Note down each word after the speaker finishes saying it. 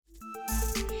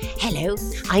Hello,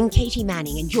 I'm Katie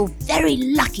Manning, and you're very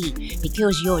lucky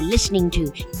because you're listening to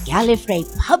Gallifrey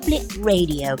Public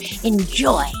Radio.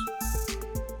 Enjoy!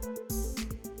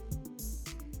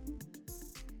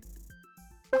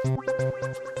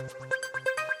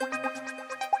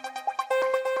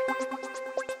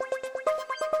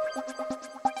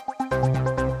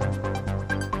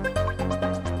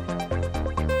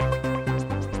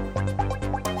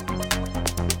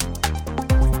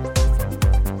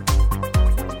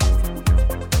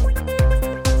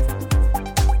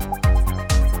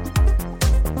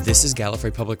 This is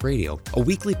Gallifrey Public Radio, a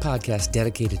weekly podcast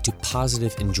dedicated to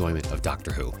positive enjoyment of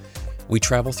Doctor Who. We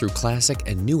travel through classic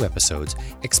and new episodes,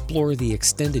 explore the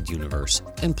extended universe,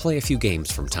 and play a few games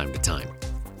from time to time.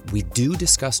 We do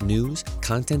discuss news,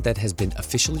 content that has been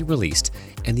officially released,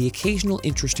 and the occasional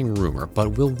interesting rumor,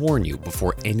 but we'll warn you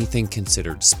before anything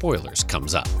considered spoilers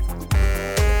comes up.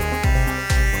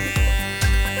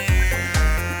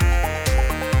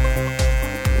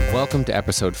 Welcome to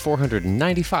episode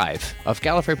 495 of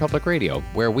Gallifrey Public Radio,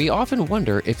 where we often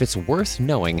wonder if it's worth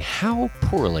knowing how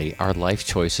poorly our life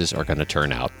choices are going to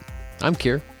turn out. I'm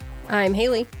Kier. I'm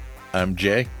Haley. I'm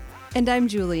Jay. And I'm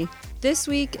Julie. This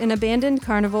week, an abandoned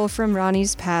carnival from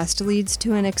Ronnie's past leads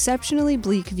to an exceptionally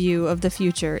bleak view of the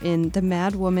future in The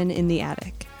Mad Woman in the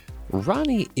Attic.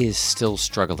 Ronnie is still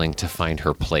struggling to find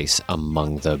her place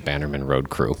among the Bannerman Road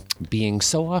crew, being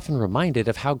so often reminded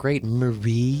of how great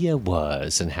Maria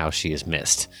was and how she is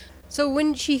missed. So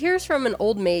when she hears from an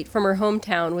old mate from her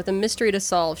hometown with a mystery to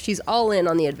solve, she's all in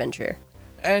on the adventure.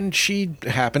 And she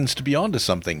happens to be onto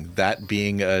something, that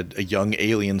being a young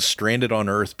alien stranded on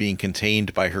Earth being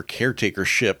contained by her caretaker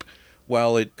ship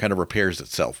while it kind of repairs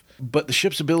itself. But the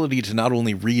ship's ability to not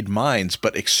only read minds,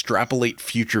 but extrapolate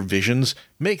future visions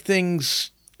make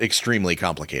things extremely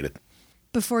complicated.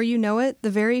 Before you know it, the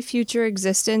very future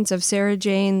existence of Sarah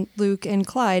Jane, Luke, and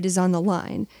Clyde is on the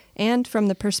line. And from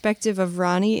the perspective of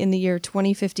Ronnie in the year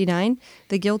 2059,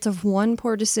 the guilt of one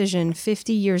poor decision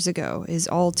 50 years ago is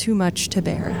all too much to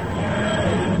bear.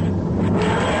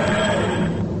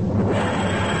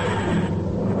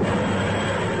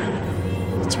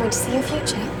 Do you want to see your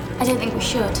future? I don't think we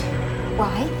should.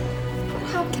 Why? Well,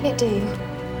 how can it do?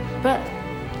 But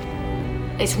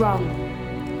it's wrong.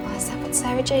 Well, is that what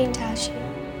Sarah Jane tells you?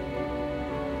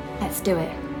 Let's do it.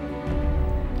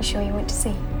 You sure you want to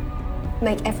see?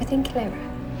 Make everything clearer.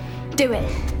 Do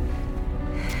it.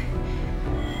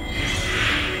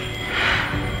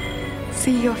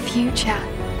 See your future.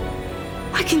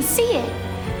 I can see it.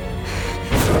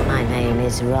 My name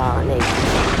is Rani.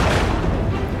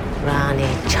 Rani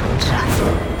Chandra.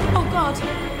 Oh, God.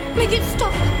 Make it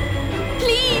stop.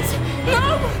 Please.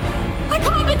 No. I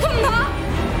can't become that.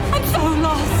 I'm so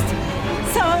lost.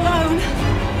 So alone.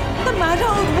 The mad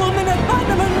old woman at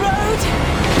Bannerman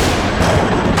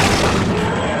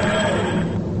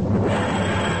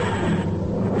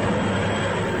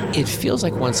Road. It feels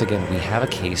like once again we have a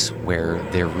case where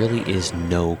there really is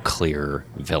no clear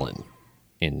villain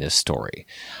in this story.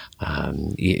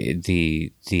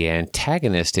 The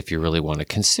antagonist, if you really want to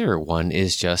consider one,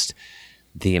 is just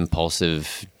the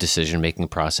impulsive decision-making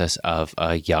process of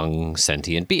a young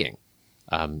sentient being.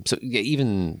 So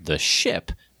even the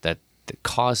ship that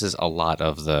causes a lot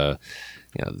of the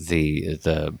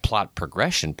plot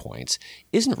progression points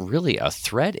isn't really a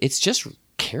threat. It's just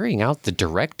carrying out the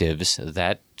directives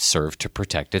that serve to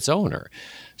protect its owner.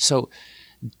 So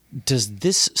does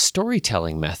this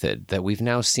storytelling method that we've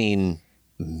now seen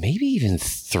maybe even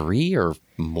 3 or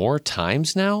more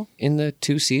times now in the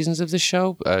 2 seasons of the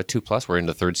show, 2+, we're in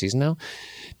the 3rd season now,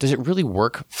 does it really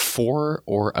work for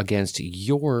or against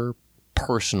your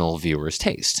personal viewer's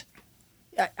taste?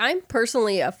 I'm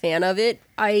personally a fan of it.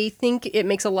 I think it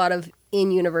makes a lot of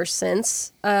in-universe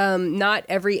sense. Not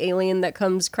every alien that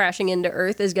comes crashing into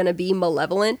Earth is going to be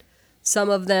malevolent. Some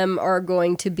of them are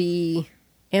going to be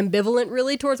ambivalent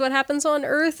really towards what happens on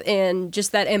Earth, and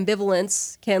just that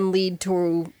ambivalence can lead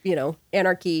to,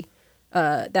 anarchy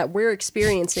that we're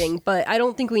experiencing. But I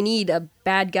don't think we need a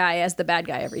bad guy as the bad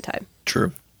guy every time.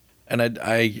 True. And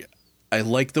I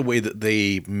like the way that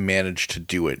they manage to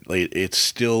do it. Like, it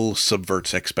still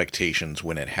subverts expectations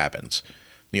when it happens.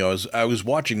 I was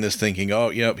watching this thinking, oh,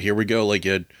 yep, here we go, like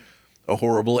a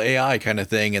horrible AI kind of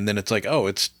thing, and then it's like, oh,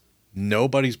 it's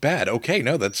nobody's bad. Okay,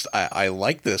 no, I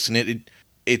like this, and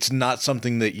it's not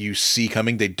something that you see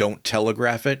coming. They don't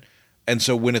telegraph it, and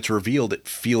so when it's revealed, it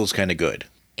feels kind of good.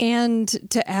 And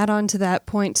to add on to that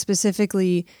point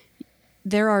specifically,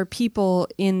 there are people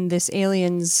in this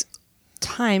alien's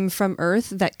time from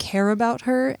Earth that care about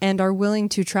her and are willing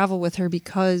to travel with her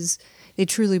because they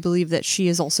truly believe that she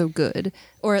is also good,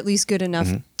 or at least good enough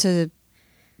to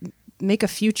make a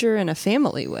future and a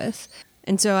family with.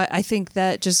 And so I think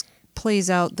that just plays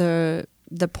out the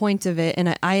point of it,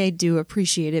 and I do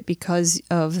appreciate it because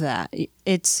of that.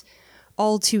 It's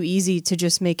all too easy to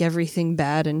just make everything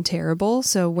bad and terrible.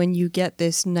 So when you get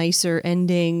this nicer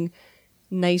ending,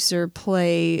 nicer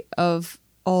play of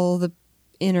all the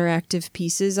interactive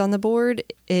pieces on the board,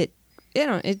 it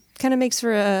kind of makes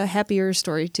for a happier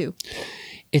story too.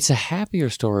 It's a happier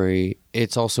story.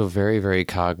 It's also very, very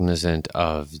cognizant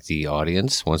of the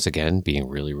audience. Once again, being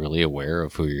really, really aware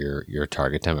of who your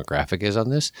target demographic is on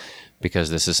this, because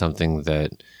this is something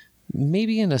that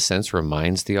maybe in a sense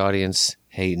reminds the audience,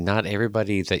 hey, not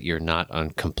everybody that you're not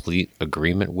on complete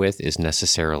agreement with is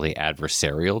necessarily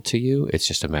adversarial to you. It's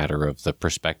just a matter of the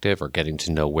perspective or getting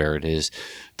to know where it is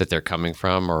that they're coming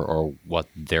from or what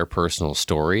their personal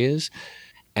story is.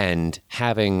 And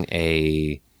having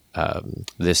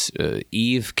this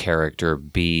Eve character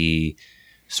be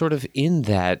sort of in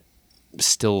that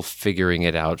still figuring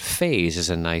it out phase is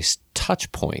a nice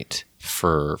touch point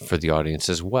for the audience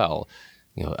as well.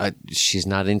 She's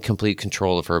not in complete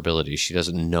control of her abilities. She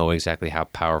doesn't know exactly how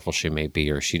powerful she may be,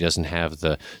 or she doesn't have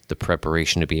the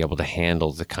preparation to be able to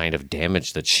handle the kind of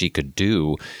damage that she could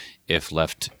do if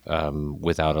left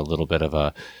without a little bit of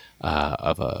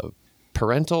a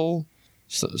parental,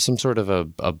 some sort of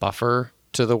a buffer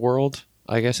to the world,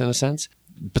 I guess, in a sense.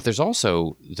 But there's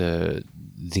also the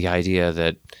idea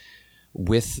that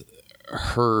with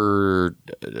her,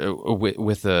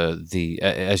 with the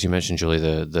as you mentioned, Julie,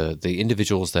 the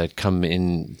individuals that come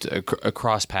in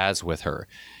across paths with her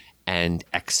and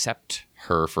accept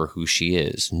her for who she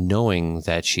is, knowing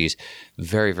that she's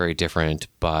very, very different,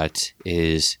 but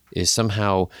is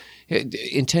somehow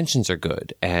intentions are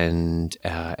good and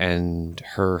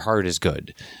her heart is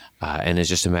good. And it's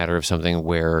just a matter of something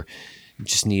where it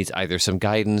just needs either some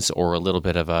guidance or a little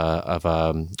bit of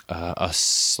a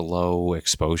slow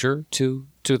exposure to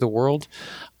the world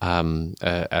in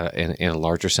a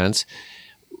larger sense.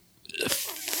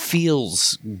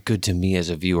 Feels good to me as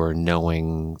a viewer,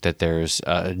 knowing that there's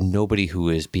nobody who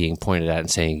is being pointed at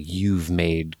and saying, you've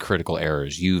made critical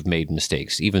errors, you've made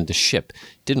mistakes. Even the ship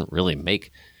didn't really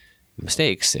make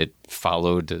mistakes. It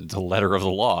followed the letter of the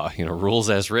law, rules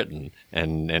as written,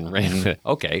 and ran with it.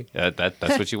 Okay, that's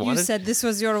what you wanted. You said this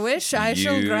was your wish. I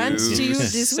shall grant to you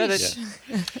this wish.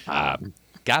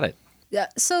 Got it. Yeah.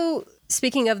 So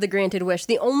speaking of the granted wish,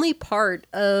 the only part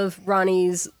of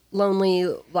Ronnie's lonely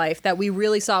life that we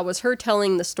really saw was her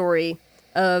telling the story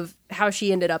of how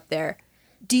she ended up there.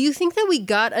 Do you think that we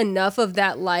got enough of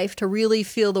that life to really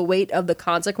feel the weight of the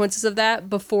consequences of that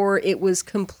before it was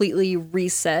completely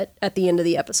reset at the end of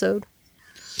the episode?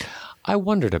 I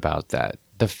wondered about that.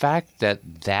 The fact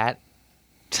that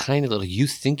tiny little, you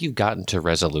think you've gotten to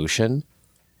resolution.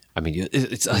 I mean,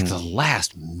 it's like the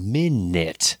last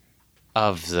minute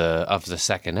of the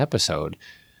second episode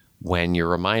when you're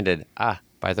reminded,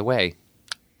 by the way,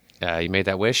 you made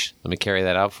that wish. Let me carry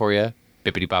that out for you.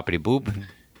 Bippity boppity boop. Mm-hmm.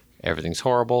 Everything's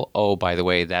horrible. Oh, by the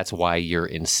way, that's why you're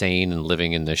insane and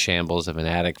living in the shambles of an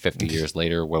attic 50 years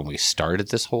later when we started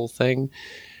this whole thing.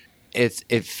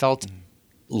 It felt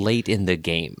late in the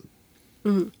game.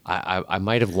 Mm-hmm. I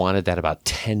might have wanted that about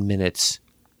 10 minutes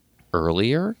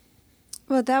earlier.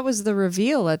 Well, that was the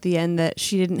reveal at the end, that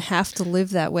she didn't have to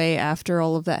live that way after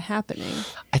all of that happening.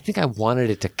 I think I wanted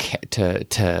it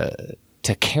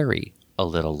to carry a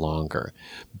little longer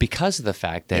because of the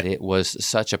fact that it was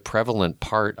such a prevalent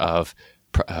part of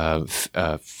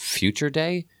Future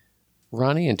Day,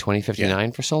 Ronnie, in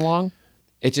 2059 for so long.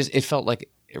 It felt like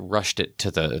it rushed it to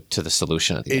the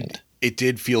solution at the end. It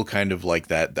did feel kind of like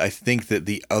that. I think that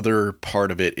the other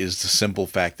part of it is the simple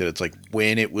fact that it's like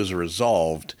when it was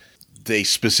resolved, they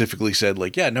specifically said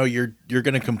like, yeah, no, you're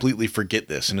going to completely forget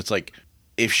this. And it's like,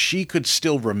 if she could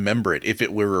still remember it, if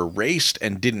it were erased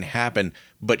and didn't happen,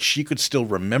 but she could still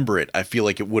remember it, I feel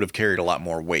like it would have carried a lot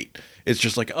more weight. It's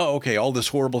just like, oh, okay, all this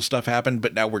horrible stuff happened,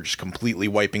 but now we're just completely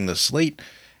wiping the slate.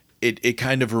 It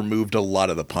kind of removed a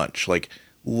lot of the punch. Like,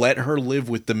 let her live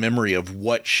with the memory of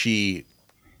what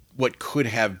could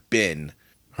have been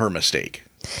her mistake.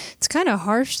 It's kind of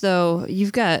harsh, though.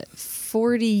 You've got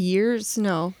 40 years,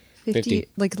 no, 50,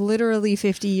 like literally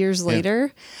 50 years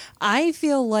later. I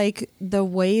feel like the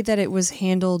way that it was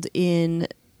handled in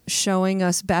showing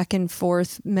us back and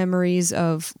forth memories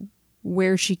of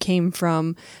where she came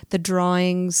from, the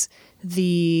drawings,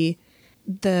 the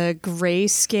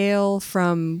grayscale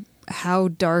from how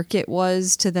dark it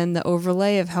was to then the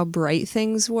overlay of how bright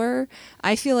things were.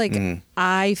 I feel like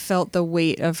I felt the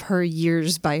weight of her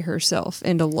years by herself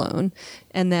and alone.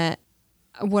 And that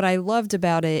what I loved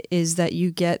about it is that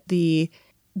you get the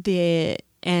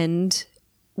end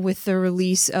with the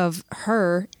release of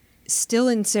her still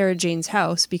in Sarah Jane's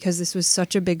house, because this was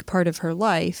such a big part of her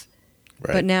life,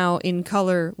 Right. but now in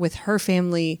color with her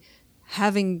family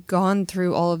having gone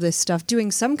through all of this stuff,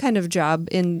 doing some kind of job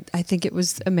in, I think it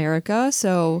was America.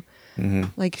 So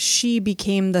like she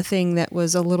became the thing that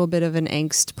was a little bit of an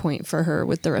angst point for her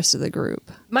with the rest of the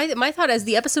group. My thought as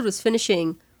the episode was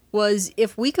finishing was,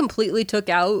 if we completely took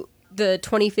out the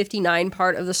 2059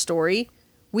 part of the story,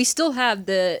 we still have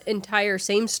the entire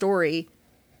same story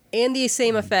and the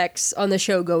same effects on the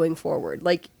show going forward.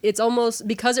 Like, it's almost,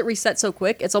 because it reset so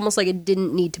quick, it's almost like it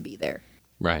didn't need to be there.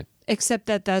 Right. Except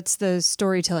that that's the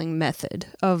storytelling method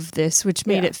of this, which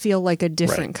made it feel like a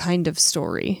different kind of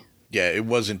story. Yeah, it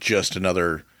wasn't just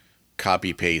another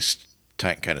copy-paste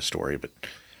kind of story, but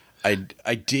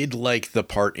I did like the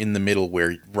part in the middle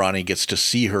where Ronnie gets to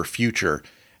see her future,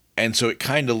 and so it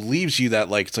kind of leaves you that,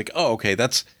 like, it's like, oh, okay,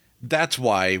 that's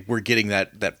why we're getting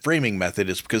that framing method,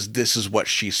 is because this is what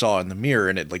she saw in the mirror,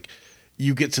 and it, like,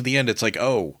 you get to the end, it's like,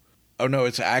 oh no,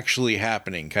 it's actually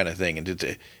happening, kind of thing, and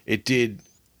it did.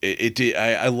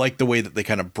 I like the way that they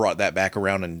kind of brought that back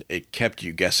around, and it kept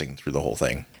you guessing through the whole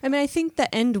thing. I mean, I think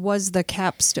the end was the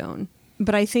capstone,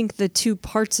 but I think the two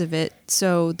parts of it,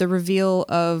 so the reveal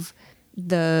of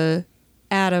the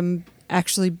Adam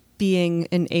actually being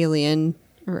an alien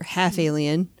or half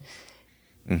alien,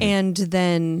 and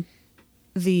then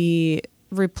the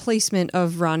replacement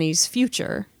of Ronnie's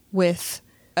future with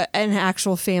an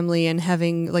actual family, and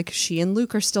having, like, she and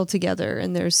Luke are still together,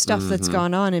 and there's stuff that's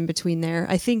gone on in between there.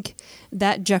 I think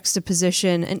that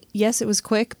juxtaposition, and yes, it was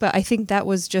quick, but I think that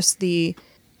was just the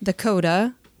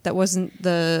coda. That wasn't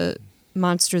the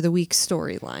Monster of the Week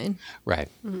storyline. Right.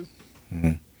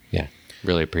 Yeah.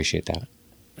 Really appreciate that.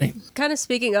 Kind of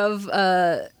speaking of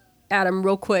Adam,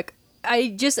 real quick,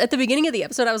 I just, at the beginning of the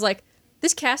episode, I was like,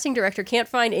 this casting director can't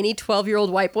find any 12-year-old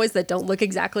white boys that don't look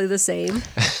exactly the same.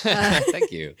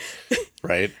 Thank you.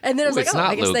 Right. And then I was like, It's oh,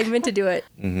 not I guess Luke. they meant to do it.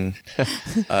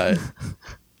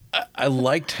 I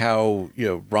liked how,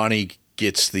 Ronnie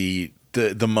gets the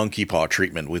monkey paw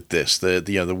treatment with this,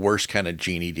 the worst kind of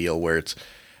genie deal, where it's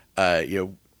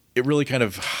it really kind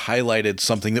of highlighted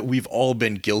something that we've all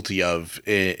been guilty of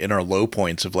in our low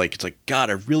points of, like, it's like,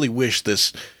 God, I really wish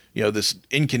this this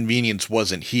inconvenience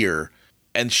wasn't here,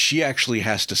 and she actually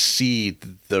has to see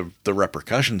the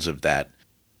repercussions of that.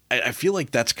 I feel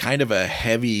like that's kind of a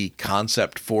heavy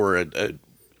concept for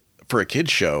a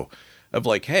kid's show, of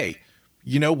like, hey,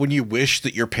 when you wish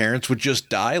that your parents would just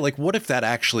die, like, what if that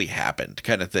actually happened,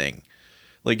 kind of thing.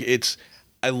 Like,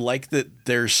 I like that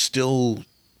they're still,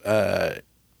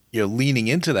 leaning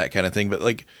into that kind of thing, but,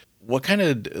 like, what kind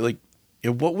of, like,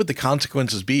 what would the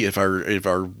consequences be if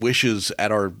our wishes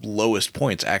at our lowest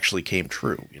points actually came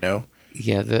true,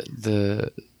 Yeah,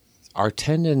 our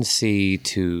tendency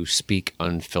to speak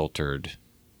unfiltered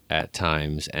at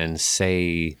times and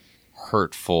say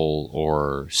hurtful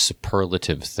or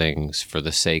superlative things for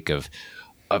the sake of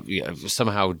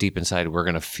somehow deep inside we're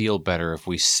going to feel better if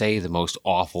we say the most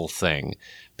awful thing,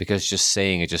 because just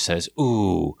saying it just says,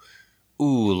 ooh,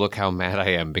 look how mad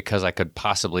I am because I could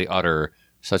possibly utter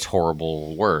such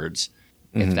horrible words.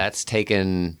 If that's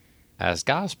taken as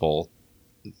gospel,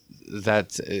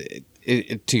 that's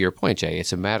to your point, Jay,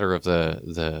 it's a matter of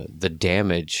the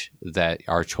damage that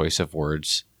our choice of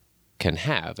words can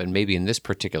have. And maybe in this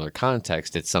particular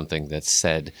context, it's something that's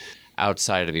said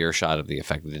outside of earshot of the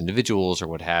affected individuals or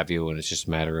what have you, and it's just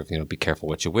a matter of, be careful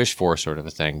what you wish for, sort of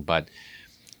a thing. But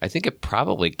I think it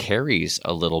probably carries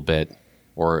a little bit,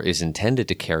 or is intended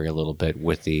to carry a little bit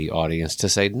with the audience, to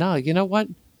say, no, you know what?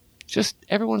 Just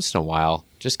every once in a while,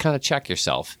 just kind of check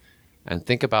yourself and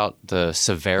think about the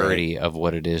severity of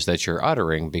what it is that you're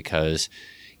uttering, because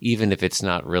even if it's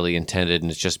not really intended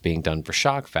and it's just being done for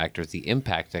shock factor, the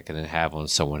impact that can have on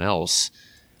someone else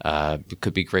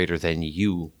could be greater than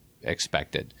you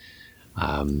expected.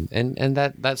 And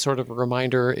that sort of a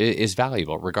reminder is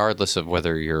valuable, regardless of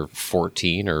whether you're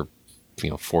 14 or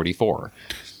 44.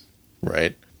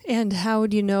 Right. And how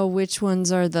would you know which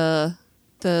ones are the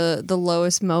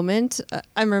lowest moment?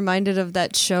 I'm reminded of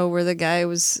that show where the guy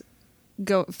was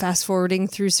fast forwarding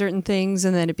through certain things,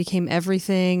 and then it became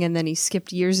everything, and then he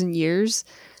skipped years and years.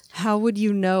 How would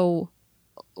you know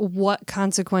what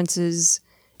consequences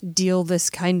deal this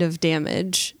kind of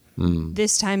damage?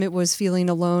 This time it was feeling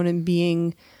alone and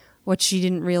being what she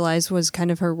didn't realize was kind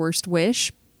of her worst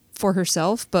wish for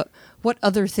herself. But what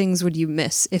other things would you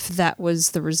miss if that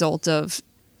was the result of,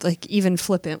 like, even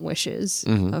flippant wishes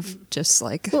of just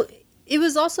like... Well, it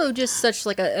was also just such,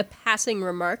 like, a passing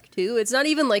remark, too. It's not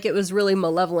even like it was really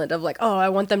malevolent of, like, oh, I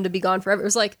want them to be gone forever. It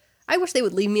was like, I wish they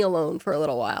would leave me alone for a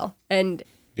little while. And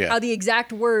Yeah. how the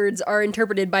exact words are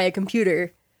interpreted by a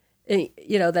computer,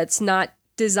 that's not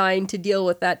designed to deal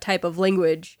with that type of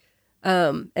language.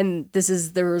 And this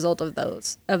is the result of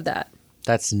that.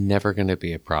 That's never going to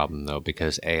be a problem, though,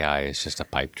 because AI is just a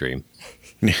pipe dream.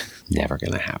 Never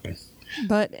going to happen.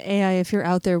 But AI, if you're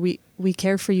out there, we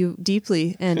care for you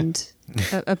deeply and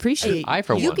appreciate I,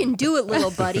 for You one. can do it,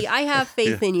 little buddy. I have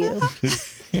faith in you.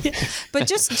 but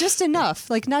just enough,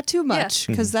 like not too much,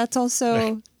 because that's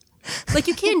also Like,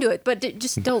 you can do it, but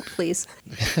just don't, please.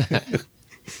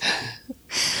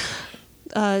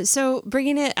 So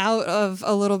bringing it out of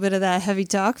a little bit of that heavy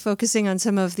talk, focusing on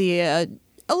some of the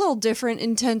a little different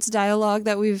intense dialogue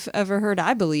that we've ever heard,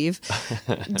 I believe.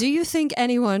 Do you think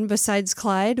anyone besides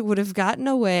Clyde would have gotten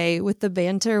away with the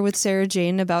banter with Sarah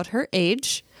Jane about her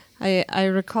age? I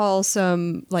recall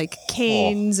some like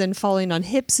canes and falling on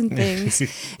hips and things.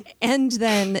 And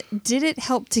then did it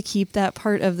help to keep that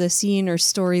part of the scene or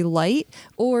story light?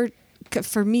 Or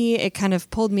for me, it kind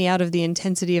of pulled me out of the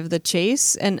intensity of the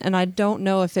chase. And I don't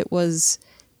know if it was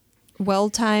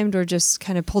well-timed or just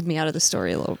kind of pulled me out of the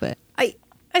story a little bit.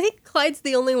 I think Clyde's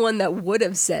the only one that would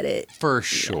have said it. For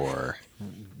sure.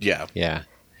 Yeah. Yeah.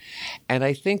 And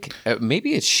I think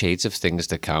maybe it's shades of things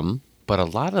to come, but a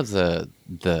lot of the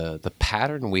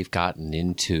pattern we've gotten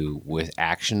into with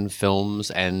action films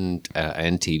and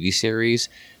TV series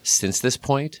since this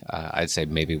point, I'd say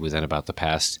maybe within about the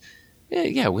past,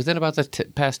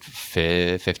 past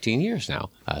 15 years now,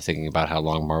 thinking about how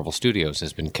long Marvel Studios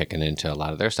has been kicking into a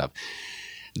lot of their stuff.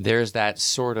 There's that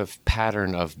sort of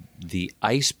pattern of the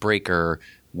icebreaker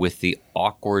with the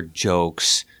awkward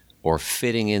jokes or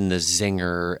fitting in the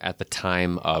zinger at the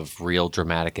time of real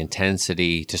dramatic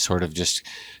intensity to sort of just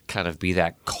kind of be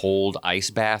that cold ice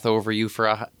bath over you for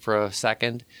a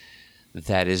second.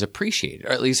 That is appreciated,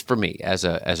 or at least for me as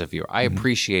a viewer. I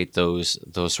appreciate those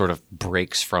sort of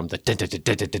breaks from the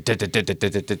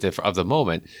of the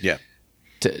moment. Yeah.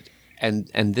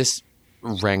 And this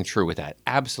rang true with that.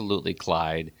 Absolutely,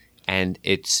 Clyde. And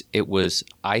it was,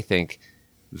 I think,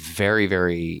 very,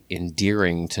 very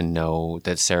endearing to know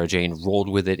that Sarah Jane rolled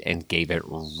with it and gave it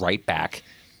right back.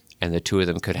 And the two of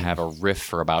them could have a riff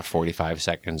for about 45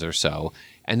 seconds or so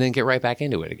and then get right back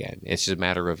into it again. It's just a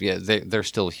matter of, they're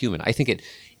still human. I think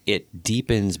it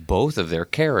deepens both of their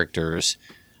characters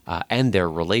and their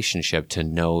relationship to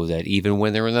know that even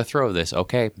when they're in the throw of this,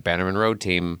 okay, Bannerman Road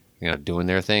team, doing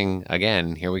their thing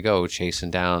again. Here we go, chasing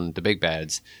down the big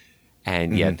bads.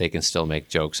 And yet they can still make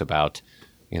jokes about,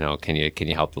 can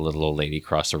you help the little old lady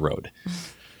cross the road?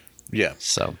 Yeah.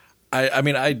 So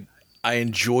I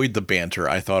enjoyed the banter.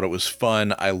 I thought it was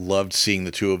fun. I loved seeing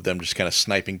the two of them just kind of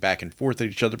sniping back and forth at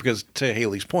each other because, to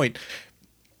Haley's point,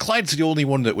 Clyde's the only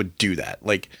one that would do that.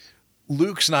 Like,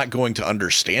 Luke's not going to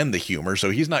understand the humor, so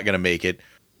he's not going to make it.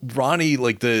 Ronnie,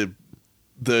 like the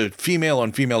female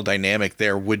on female dynamic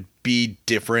there would be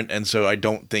different, and so I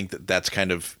don't think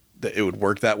that it would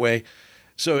work that way.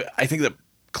 So I think that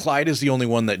Clyde is the only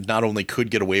one that not only could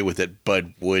get away with it, but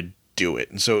would do it.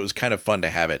 And so it was kind of fun to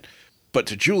have it. But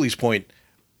to Julie's point,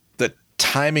 the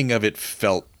timing of it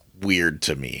felt weird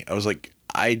to me. I was like,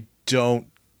 I don't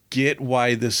get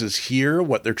why this is here,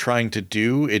 what they're trying to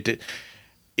do. It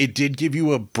did give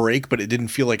you a break, but it didn't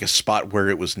feel like a spot where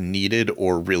it was needed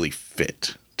or really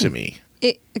fit to me.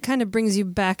 It kind of brings you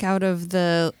back out of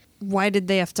the why did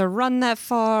they have to run that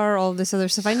far, all this other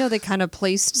stuff. I know they kind of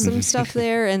placed some stuff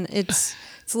there, and it's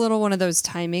a little one of those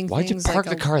timing Why'd things. Why'd you park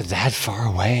the car that far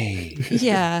away?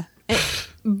 Yeah.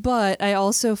 But I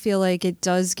also feel like it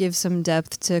does give some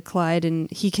depth to Clyde,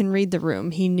 and he can read the room.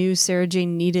 He knew Sarah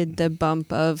Jane needed the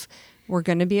bump of, we're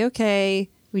going to be okay.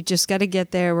 We just got to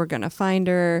get there. We're going to find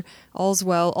her. All's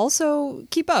well. Also,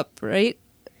 keep up, right?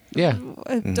 Yeah.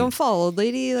 Don't fall, old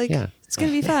lady. It's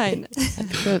going to be fine.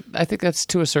 But I think that's,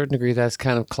 to a certain degree, that's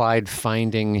kind of Clyde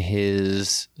finding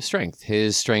his strength.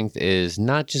 His strength is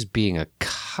not just being a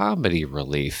comedy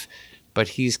relief, but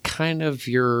he's kind of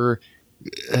your...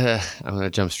 I'm going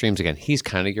to jump streams again. He's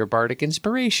kind of your bardic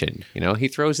inspiration. He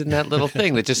throws in that little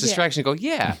thing that just distracts you and go,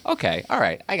 yeah, okay, all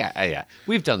right, yeah.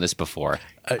 We've done this before.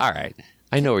 All right,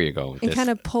 I know where you're going with this. And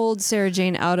kind of pulled Sarah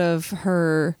Jane out of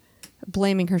her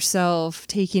blaming herself,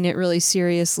 taking it really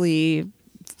seriously,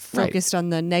 focused on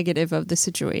the negative of the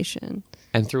situation.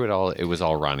 And through it all, it was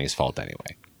all Ronnie's fault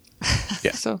anyway.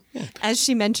 Yeah. So, yeah. As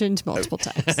she mentioned multiple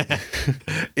times.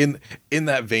 In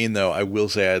that vein, though, I will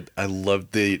say I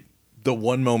loved the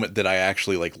one moment that I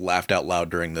actually laughed out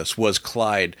loud during this was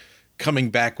Clyde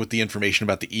coming back with the information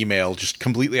about the email, just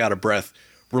completely out of breath,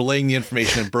 relaying the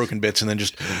information in broken bits, and then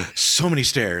just so many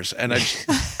stairs. And I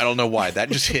don't know why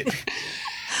that just hit.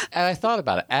 And I thought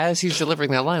about it as he's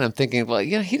delivering that line. I'm thinking, well,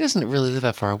 he doesn't really live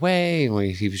that far away. And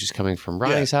he was just coming from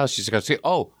Ronnie's house. She's going to say,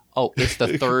 oh, it's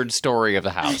the third story of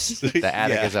the house. The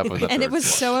attic is up on the third And it was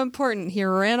floor. so important. He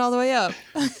ran all the way up.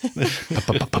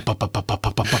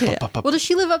 Well, does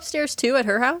she live upstairs too at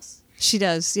her house? She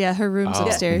does. Yeah, her room's Oh.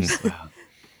 upstairs.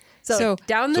 So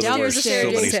down the down stairs the of Sarah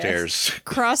So many Jane's house. stairs.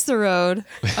 Cross the road,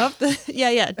 up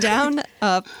the down,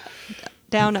 up,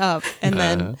 and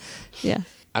then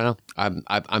I don't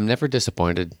know. I'm never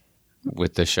disappointed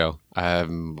with this show.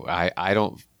 I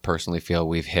don't personally feel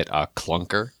we've hit a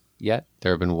clunker yet.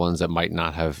 There have been ones that might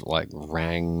not have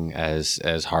rang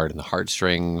as hard in the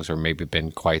heartstrings, or maybe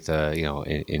been quite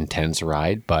the intense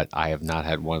ride. But I have not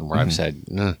had one where I've said,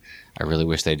 "No, I really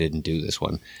wish they didn't do this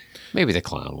one." Maybe the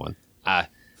clown one.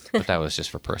 But that was just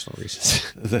for personal reasons.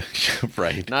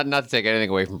 Right. Not to take anything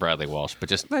away from Bradley Walsh, but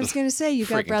just I was going to say you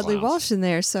got freaking Bradley clowns. Walsh in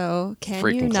there, so can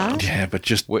Freaking you not? clowns. Yeah, but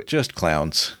just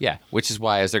clowns. Yeah, which is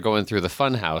why as they're going through the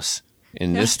fun house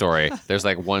in this story, there's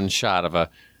one shot of a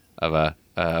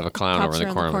clown Pops over in the around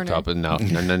the corner. corner. Top of,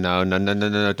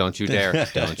 no, don't you dare,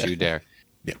 don't you dare.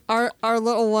 Our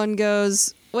little one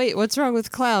goes, "Wait, what's wrong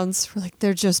with clowns?" We're like,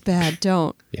 "They're just bad.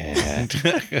 Don't." Yeah,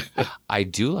 I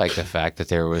do like the fact that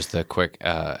there was the quick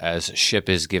as Ship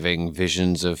is giving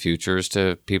visions of futures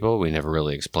to people. We never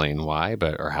really explain why,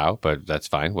 or how, but that's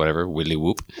fine. Whatever, willy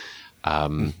whoop.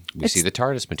 We see the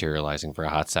TARDIS materializing for a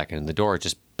hot second, and the door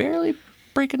just barely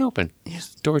breaking open. The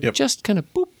door just kind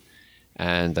of boop,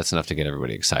 and that's enough to get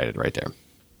everybody excited right there.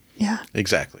 Yeah.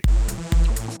 Exactly.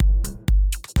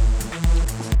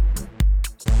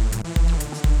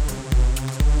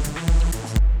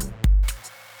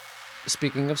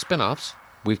 Speaking of spin-offs,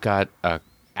 we've got an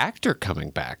actor coming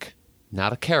back,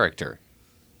 not a character,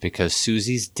 because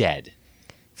Susie's dead.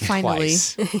 Finally.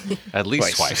 Twice. At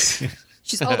least twice.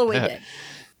 She's all the way dead.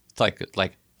 It's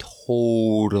like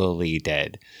totally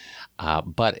dead.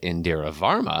 But Indira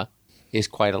Varma is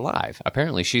quite alive.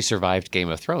 Apparently, she survived Game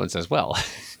of Thrones as well.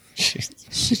 she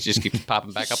just keeps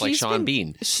popping back up like Sean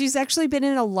Bean. She's actually been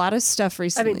in a lot of stuff I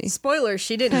recently. mean, spoilers,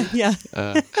 she didn't. Yeah.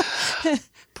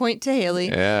 Point to Haley.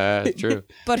 Yeah, that's true.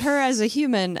 But her as a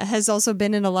human has also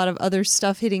been in a lot of other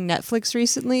stuff hitting Netflix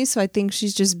recently, so I think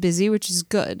she's just busy, which is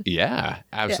good. Yeah,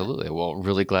 absolutely. Well,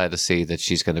 really glad to see that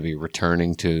she's going to be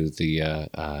returning to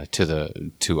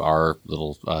our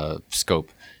little scope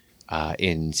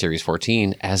in Series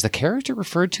 14 as the character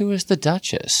referred to as the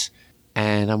Duchess.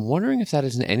 And I'm wondering if that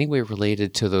is in any way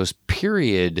related to those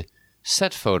period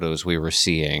set photos we were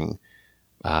seeing,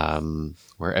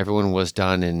 where everyone was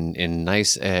done in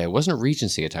nice. It wasn't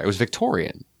Regency attire; it was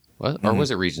Victorian, or was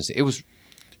it Regency? It might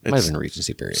have been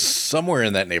Regency period. Somewhere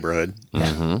in that neighborhood.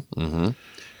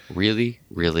 Really,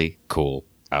 really cool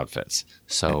outfits.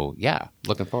 So yeah,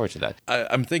 looking forward to that.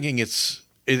 I'm thinking it's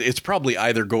probably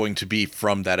either going to be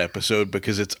from that episode,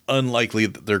 because it's unlikely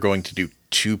that they're going to do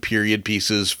two period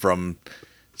pieces from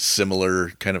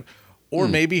similar kind of, or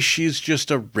maybe she's just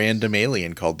a random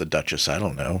alien called the Duchess. I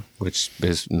don't know. Which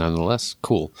is nonetheless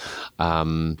cool.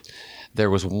 There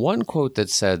was one quote that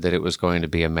said that it was going to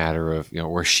be a matter of,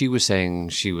 where she was saying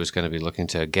she was going to be looking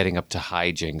to getting up to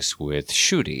hijinks with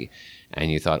Shooty. And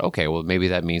you thought, okay, well, maybe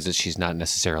that means that she's not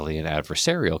necessarily an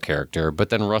adversarial character. But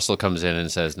then Russell comes in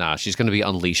and says, nah, she's going to be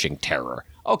unleashing terror.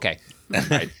 Okay.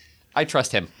 I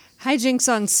trust him.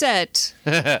 Hijinks on set,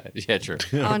 Yeah, true.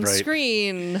 on Right.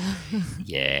 screen,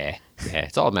 Yeah.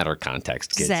 It's all a matter of context,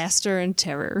 kids. disaster and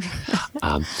terror.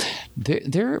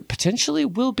 There potentially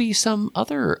will be some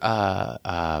other,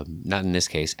 not in this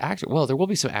case, actor. Well, there will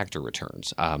be some actor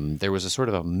returns. There was a sort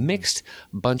of a mixed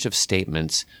bunch of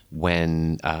statements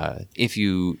when, if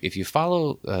you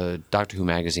follow Doctor Who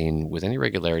magazine with any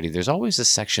regularity, there's always a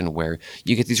section where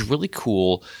you get these really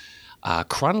cool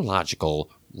chronological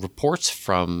reports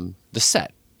from the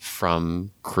set,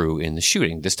 from crew in the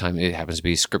shooting. This time it happens to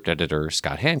be script editor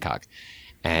Scott Hancock.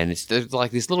 And there's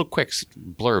like these little quick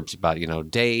blurbs about,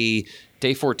 day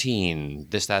 14,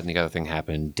 this, that, and the other thing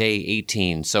happened. Day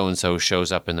 18, so-and-so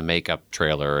shows up in the makeup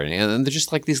trailer. And they're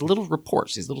just like these little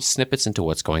reports, these little snippets into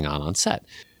what's going on set.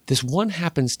 This one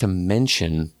happens to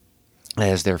mention,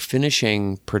 as they're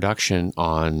finishing production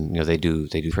on, they do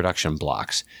production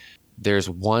blocks. There's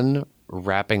one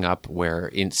wrapping up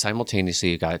where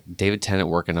simultaneously you got David Tennant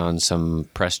working on some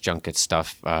press junket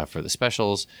stuff for the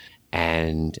specials,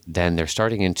 and then they're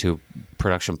starting into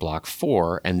production block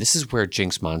 4, and this is where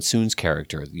Jinx Monsoon's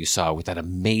character you saw with that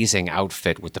amazing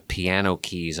outfit with the piano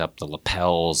keys up the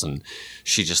lapels, and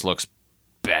she just looks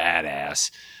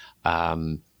badass.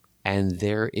 And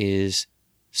there is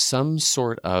some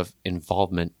sort of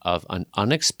involvement of an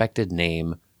unexpected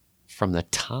name from the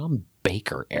Tom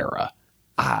Baker era.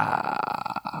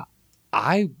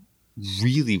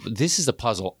 This is a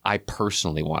puzzle I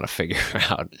personally want to figure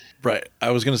out. Right.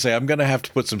 I was going to say, I'm going to have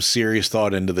to put some serious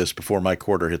thought into this before my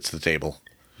quarter hits the table.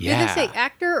 Yeah. Did they say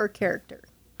actor or character?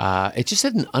 It just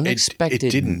had an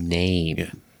unexpected name.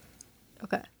 Yeah.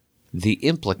 Okay. The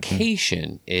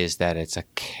implication is that it's a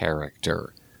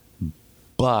character,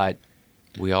 but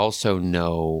we also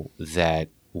know that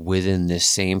within this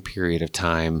same period of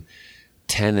time,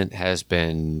 Tennant has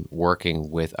been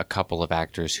working with a couple of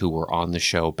actors who were on the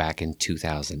show back in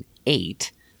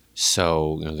 2008.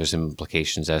 So, there's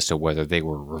implications as to whether they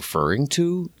were referring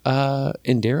to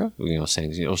Indira,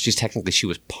 saying, she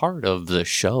was part of the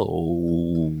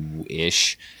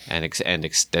show-ish and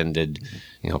extended,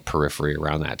 periphery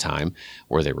around that time.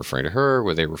 Were they referring to her?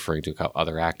 Were they referring to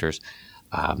other actors?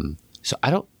 So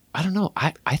I don't know.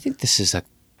 I think this is a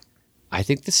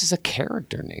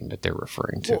character name that they're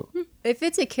referring to. Well, if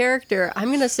it's a character, I'm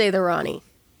going to say the Ronnie.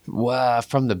 Well,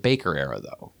 from the Baker era,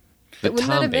 though. The Wouldn't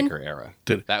that Tom have been- Baker era.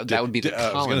 That would be the Colin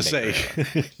I was going to Baker say.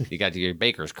 era. You got your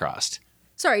Bakers crossed.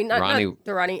 Sorry, not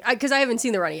the Ronnie. Because I haven't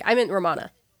seen the Ronnie. I meant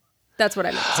Romana. That's what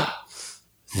I meant to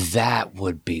say. That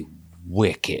would be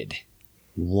wicked.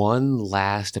 One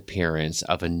last appearance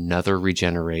of another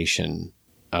regeneration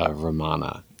of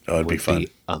Romana. Oh, it'd be fun.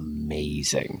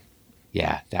 Amazing.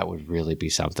 Yeah, that would really be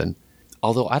something.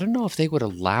 Although I don't know if they would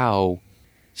allow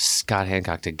Scott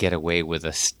Hancock to get away with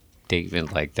a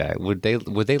statement like that. Would they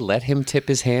let him tip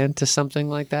his hand to something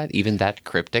like that, even that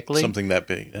cryptically? Something that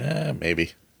big?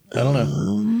 Maybe. I don't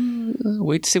know.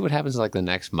 Wait to see what happens like the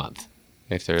next month.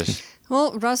 If there's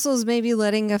Well, Russell's maybe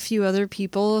letting a few other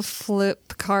people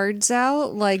flip cards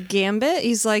out, like Gambit.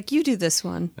 He's like, you do this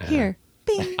one. Here.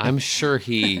 Bing. I'm sure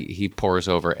he pours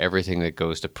over everything that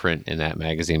goes to print in that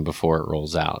magazine before it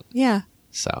rolls out. Yeah.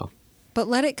 So, But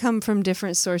let it come from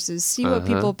different sources. See what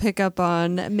people pick up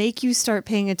on. Make you start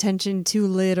paying attention to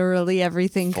literally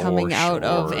everything coming out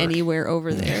of sure. anywhere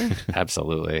over there.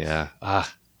 absolutely, yeah.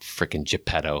 Freaking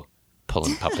Geppetto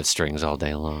pulling puppet strings all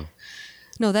day long.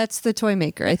 No, that's the toy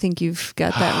maker. I think you've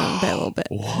got that wrong by a little bit.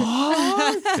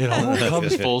 What? It all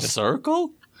comes full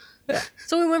circle?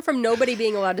 So we went from nobody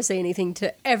being allowed to say anything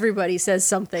to everybody says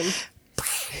something.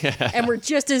 And we're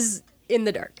just as in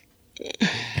the dark.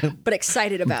 But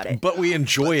excited about it. But we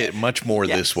enjoy it much more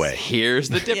this way. Here's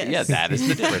the difference. Yeah, that is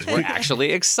the difference. We're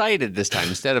actually excited this time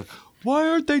instead of, why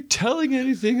aren't they telling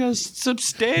anything as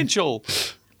substantial?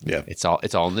 Yeah. It's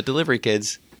all in the delivery,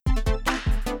 kids.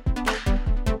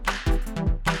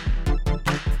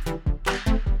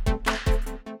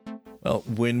 Well,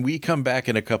 when we come back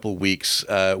in a couple weeks,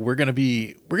 we're gonna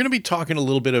be talking a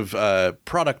little bit of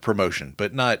product promotion,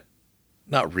 but not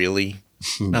really,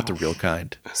 not the real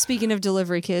kind. Speaking of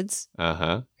delivery kids.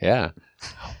 Yeah.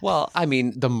 Well, I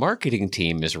mean, the marketing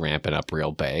team is ramping up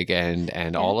real big,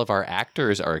 and all of our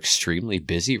actors are extremely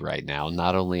busy right now.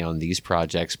 Not only on these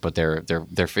projects, but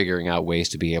they're figuring out ways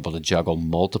to be able to juggle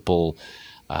multiple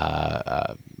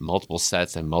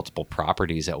sets and multiple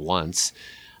properties at once.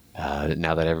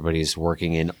 Now that everybody's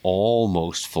working in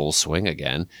almost full swing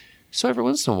again. So every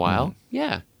once in a while,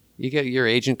 you get your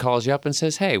agent calls you up and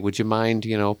says, hey, would you mind,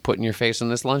 putting your face on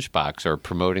this lunchbox or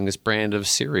promoting this brand of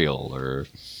cereal? Or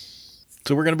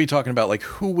So we're going to be talking about like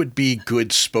who would be good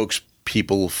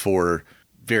spokespeople for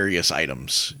various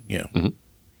items, And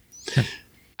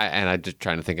I'm just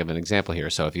trying to think of an example here.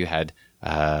 So if you had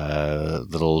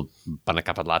little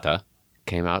Banacapalata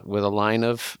came out with a line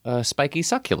of spiky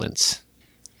succulents,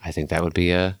 I think that would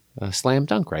be a slam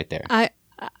dunk right there.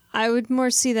 I would more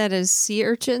see that as sea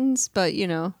urchins, but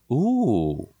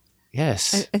Ooh,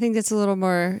 yes. I think that's a little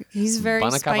more. He's very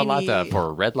Banacapalata spiny.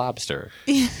 for Red Lobster.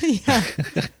 Yeah.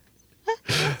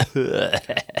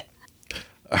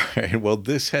 All right. Well,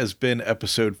 this has been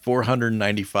episode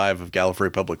 495 of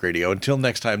Gallifrey Public Radio. Until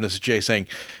next time, this is Jay saying,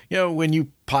 when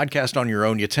you podcast on your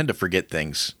own, you tend to forget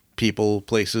things. People,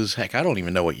 places. Heck, I don't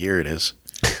even know what year it is.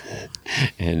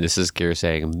 And this is Kira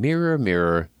saying, mirror,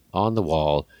 mirror on the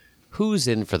wall, who's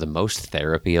in for the most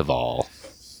therapy of all?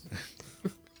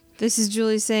 This is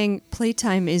Julie saying,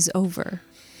 playtime is over.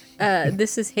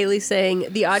 This is Haley saying,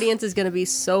 the audience is going to be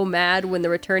so mad when the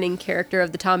returning character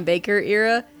of the Tom Baker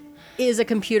era is a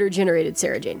computer-generated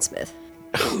Sarah Jane Smith.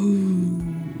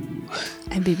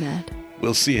 I'd be mad.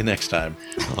 We'll see you next time.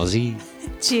 Aussie.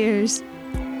 Cheers.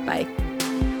 Bye.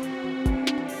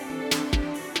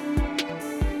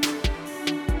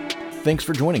 Thanks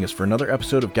for joining us for another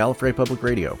episode of Gallifrey Public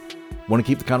Radio. Want to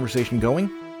keep the conversation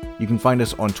going? You can find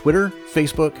us on Twitter,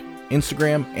 Facebook,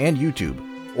 Instagram, and YouTube,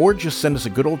 or just send us a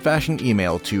good old-fashioned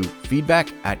email to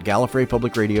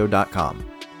feedback@gallifreypublicradio.com.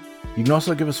 You can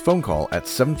also give us a phone call at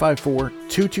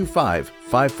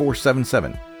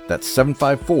 754-225-5477. That's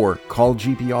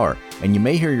 754-CALL-GPR, and you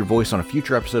may hear your voice on a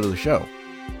future episode of the show.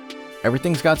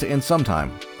 Everything's got to end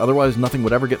sometime, otherwise nothing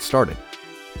would ever get started.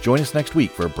 Join us next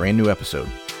week for a brand new episode.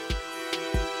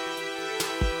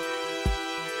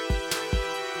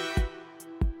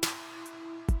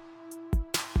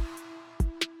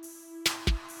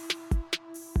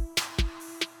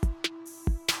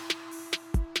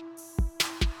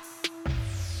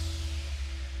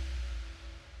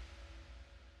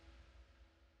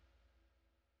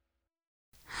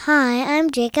 Hi,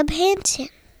 I'm Jacob Hansen.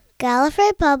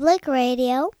 Gallifrey Public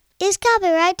Radio is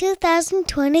copyright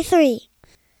 2023.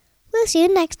 We'll see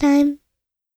you next time.